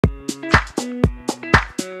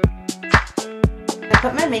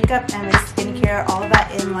put my makeup and my skincare, all of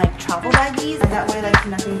that in like travel baggies, and that way like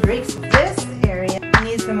nothing breaks. This area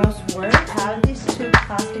needs the most work. I have these two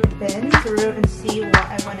plastic bins through and see what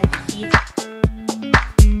I want to keep.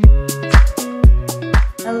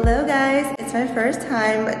 Hello guys, it's my first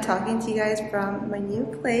time talking to you guys from my new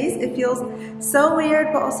place. It feels so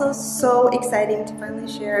weird but also so exciting to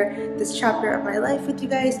finally share this chapter of my life with you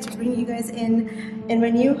guys, to bring you guys in my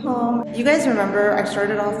new home. You guys remember I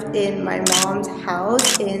started off in my mom's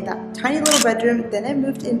house in that tiny little bedroom, then I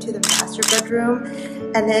moved into the master bedroom,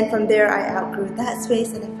 and then from there I outgrew that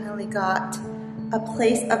space and I finally got a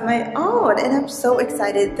place of my own, and I'm so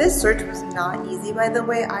excited. This search was not easy, by the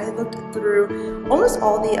way. I looked through almost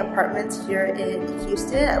all the apartments here in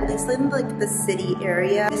Houston, at least in like the city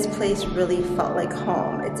area. This place really felt like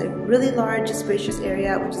home. It's a really large, spacious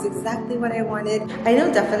area, which is exactly what I wanted. I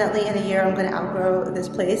know definitely in a year I'm gonna outgrow this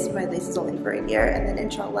place. My lease is only for a year, and then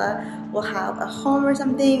inshallah we'll have a home or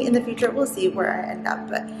something in the future. We'll see where I end up,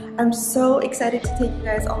 but I'm so excited to take you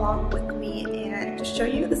guys along with me and to show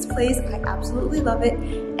you this place. I absolutely love it,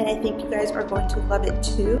 and I think you guys are going to love it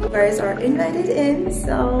too. You guys are invited in,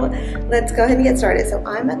 so let's go ahead and get started. So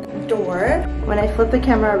I'm at the door. When I flip the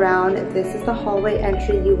camera around, this is the hallway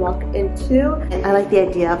entry you walk into, and I like the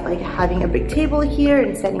idea of like having a big table here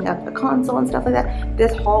and setting up a console and stuff like that.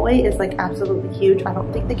 This hallway is like absolutely huge. I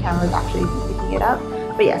don't think the camera is actually picking it up,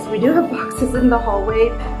 but yes, we do have boxes in the hallway.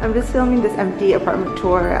 I'm just filming this empty apartment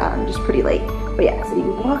tour just pretty late. But yeah, so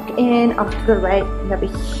you walk in, off to the right, you have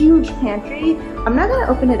a huge pantry. I'm not gonna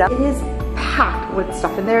open it up. It is packed with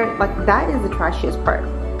stuff in there. Like, that is the trashiest part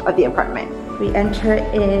of the apartment. We enter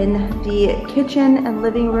in the kitchen and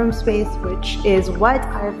living room space, which is what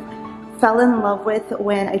I fell in love with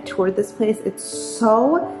when I toured this place. It's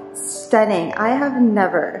so stunning. I have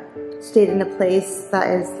never stayed in a place that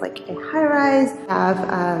is like a high-rise. I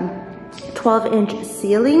have 12-inch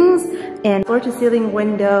ceilings and floor-to-ceiling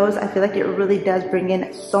windows. I feel like it really does bring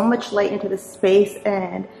in so much light into the space,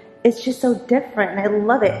 and it's just so different, and I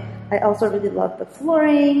love it. I also really love the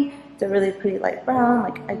flooring. It's a really pretty light brown.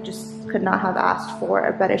 Like, I just could not have asked for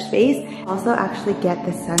a better space. Also actually get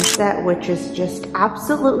the sunset, which is just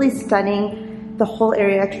absolutely stunning. The whole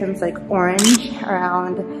area turns like orange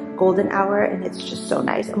around golden hour, and it's just so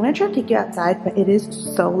nice. I'm gonna try to take you outside, but it is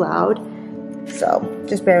so loud, so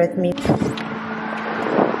just bear with me.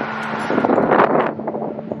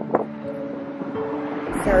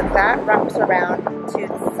 So that wraps around to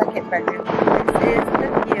the second bedroom. This is the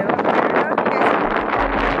view. I don't know if you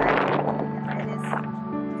guys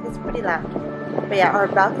can, it is pretty loud. But yeah, our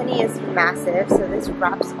balcony is massive, so this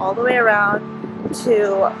wraps all the way around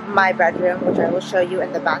to my bedroom, which I will show you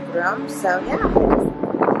in the bathroom. So yeah, I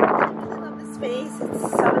really love this space.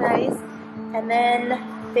 It's so nice. And then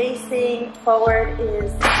facing forward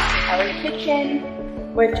is our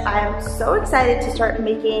kitchen, which I am so excited to start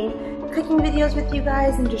making cooking videos with you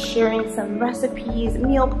guys and just sharing some recipes,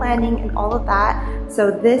 meal planning, and all of that.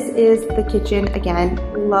 So this is the kitchen. Again,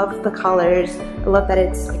 love the colors. I love that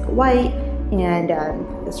it's like white and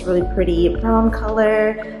this really pretty brown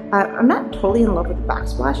color. I'm not totally in love with the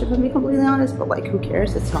backsplash, if I'm being completely honest, but like, who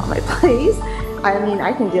cares? It's not my place. I mean,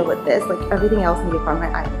 I can deal with this. Like, everything else in the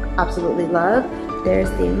apartment I absolutely love. There's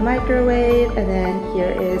the microwave, and then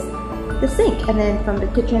here is the sink. And then from the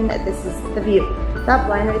kitchen, this is the view. That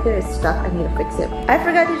blind right there is stuck. I need to fix it. I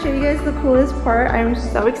forgot to show you guys the coolest part. I'm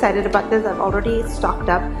so excited about this. I've already stocked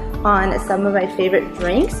up on some of my favorite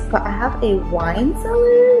drinks, but I have a wine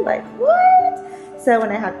cellar. Like, what? So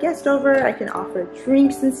when I have guests over, I can offer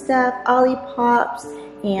drinks and stuff, Olippops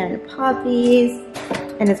and poppies,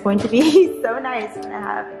 and it's going to be so nice when I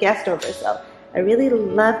have guests over. So I really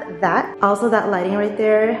love that. Also, that lighting right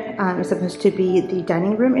there is supposed to be the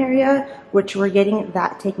dining room area, which we're getting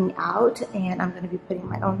that taken out, and I'm going to be putting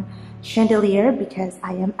my own chandelier because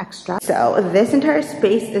I am extra. So this entire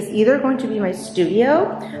space is either going to be my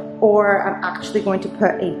studio, or I'm actually going to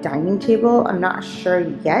put a dining table. I'm not sure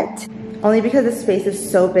yet, only because the space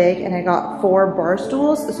is so big, and I got 4 bar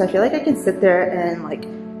stools, so I feel like I can sit there and like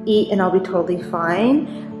eat and I'll be totally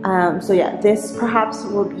fine. So yeah, this perhaps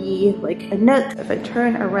will be like a nook. If I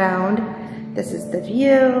turn around, this is the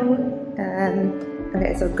view.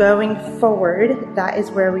 Okay, so going forward, that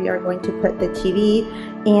is where we are going to put the TV.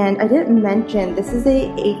 And I didn't mention, this is a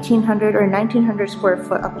 1,800 or 1,900 square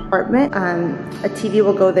foot apartment. A TV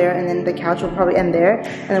will go there, and then the couch will probably end there.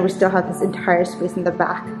 And then we still have this entire space in the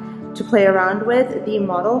back to play around with. The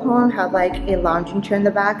model home had like a lounging chair in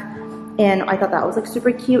the back, and I thought that was like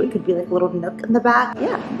super cute. It could be like a little nook in the back.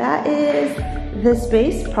 Yeah, that is the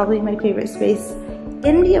space, probably my favorite space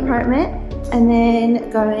in the apartment. And then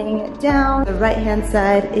going down, the right-hand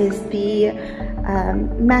side is the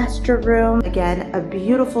master room. Again, a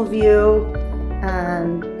beautiful view.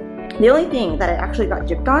 The only thing that I actually got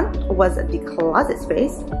gypped on was the closet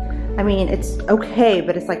space. I mean, it's okay,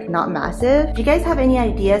 but it's like not massive. If you guys have any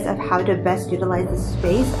ideas of how to best utilize this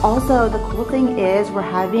space, also the cool thing is we're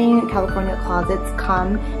having California Closets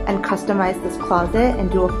come and customize this closet and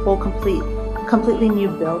do a full completely new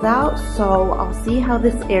build out. So I'll see how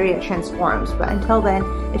this area transforms. But until then,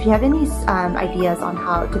 if you have any ideas on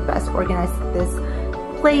how to best organize this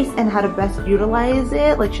place and how to best utilize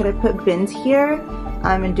it, like should I put bins here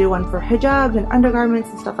and do one for hijabs and undergarments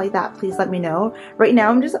and stuff like that, please let me know. Right now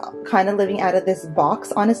I'm just kind of living out of this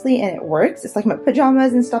box, honestly, and it works. It's like my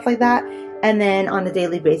pajamas and stuff like that. And then on a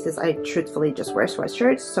daily basis, I truthfully just wear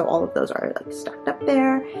sweatshirts. So all of those are like stacked up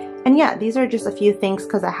there. And yeah, these are just a few things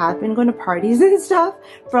because I have been going to parties and stuff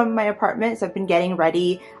from my apartment. So I've been getting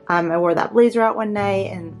ready. I wore that blazer out one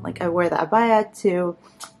night, and like I wear the abaya to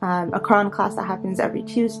a Quran class that happens every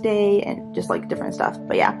Tuesday, and just like different stuff.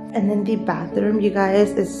 But yeah. And then the bathroom, you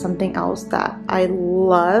guys, is something else that I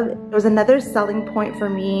love. It was another selling point for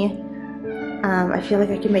me. I feel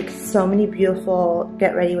like I can make so many beautiful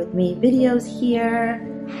get ready with me videos here.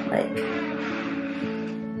 Like,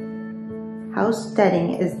 how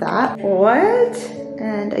stunning is that? What?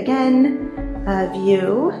 And again,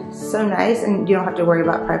 view, so nice, and you don't have to worry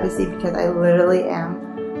about privacy because I literally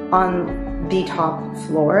am on the top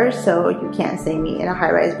floor, so you can't see me in a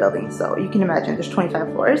high-rise building. So you can imagine there's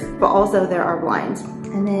 25 floors, but also there are blinds.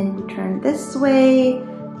 And then you turn this way,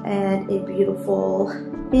 and a beautiful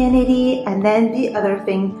vanity. And then the other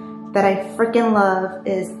thing that I freaking love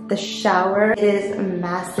is the shower. It is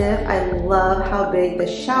massive. I love how big the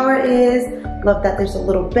shower is. Love that there's a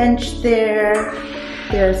little bench there.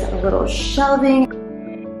 There's a little shelving.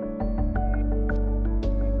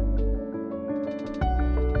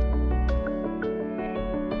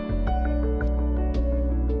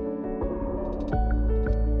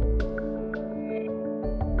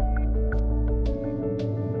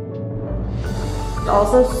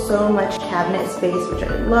 Also so much cabinet space, which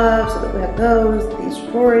I love. So that we have those,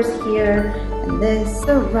 these drawers here, and this. To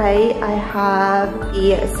the right, I have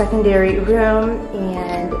a secondary room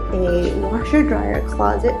and a washer dryer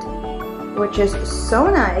closet, which is so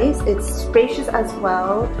nice. It's spacious as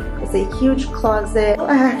well. It's a huge closet.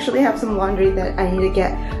 I actually have some laundry that I need to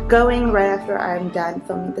get going right after I'm done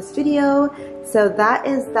filming this video. So that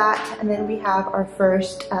is that. And then we have our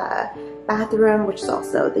first bathroom, which is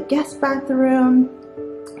also the guest bathroom.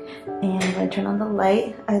 And I'm gonna turn on the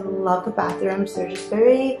light. I love the bathrooms. They're just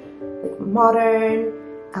very like modern.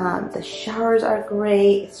 The showers are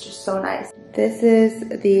great. It's just so nice. This is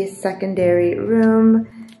the secondary room.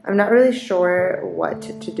 I'm not really sure what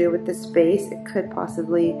to do with this space. It could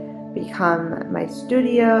possibly become my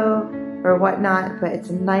studio or whatnot, but it's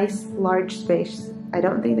a nice large space. I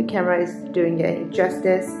don't think the camera is doing it any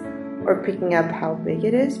justice or picking up how big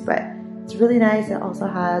it is, but it's really nice. It also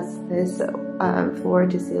has this floor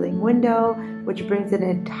to ceiling window, which brings in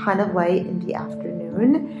a ton of light in the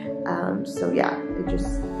afternoon. So yeah, it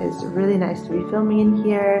just is really nice to be filming in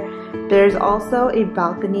here. There's also a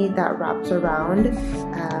balcony that wraps around,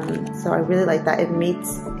 so I really like that. It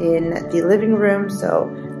meets in the living room, so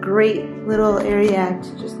great little area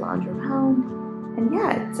to just lounge around. And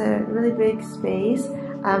yeah, it's a really big space.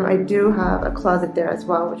 I do have a closet there as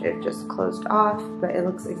well, which I've just closed off, but it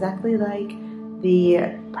looks exactly like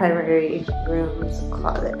the primary room's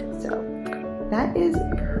closet. So that is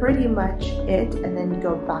pretty much it. And then you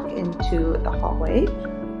go back into the hallway.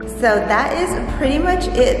 So that is pretty much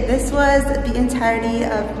it. This was the entirety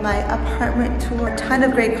of my apartment tour. A ton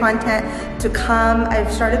of great content to come.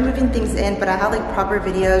 I've started moving things in, but I have like proper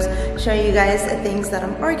videos showing you guys things that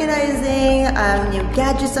I'm organizing, new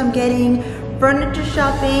gadgets I'm getting, furniture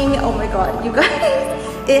shopping. Oh my god, you guys.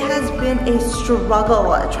 It has been a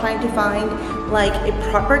struggle trying to find like a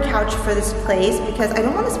proper couch for this place because I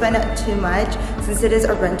don't want to spend too much since it is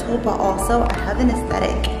a rental, but also I have an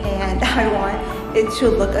aesthetic and I want it to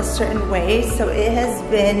look a certain way. So it has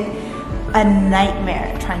been a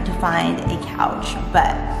nightmare trying to find a couch,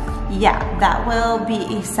 but yeah, that will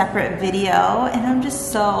be a separate video, and I'm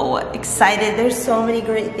just so excited. There's so many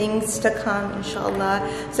great things to come, inshallah.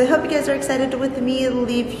 So I hope you guys are excited with me.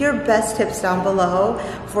 Leave your best tips down below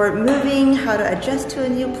for moving, how to adjust to a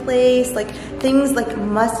new place, like things like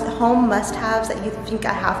home must-haves that you think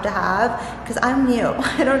I have to have, because I'm new.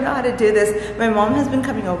 I don't know how to do this. My mom has been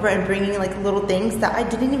coming over and bringing like little things that I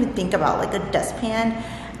didn't even think about, like a dustpan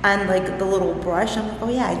and like the little brush. I'm like, oh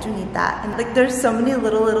yeah, I do need that. And like there's so many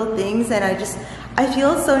little things, and I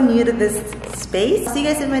feel so new to this space. See you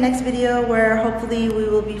guys in my next video where hopefully we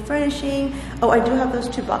will be furnishing. Oh, I do have those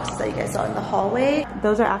 2 boxes that you guys saw in the hallway.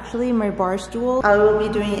 Those are actually my bar stool. I will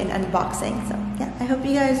be doing an unboxing. So yeah, I hope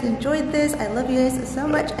you guys enjoyed this. I love you guys so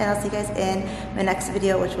much, and I'll see you guys in my next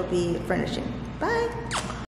video, which will be furnishing. Bye.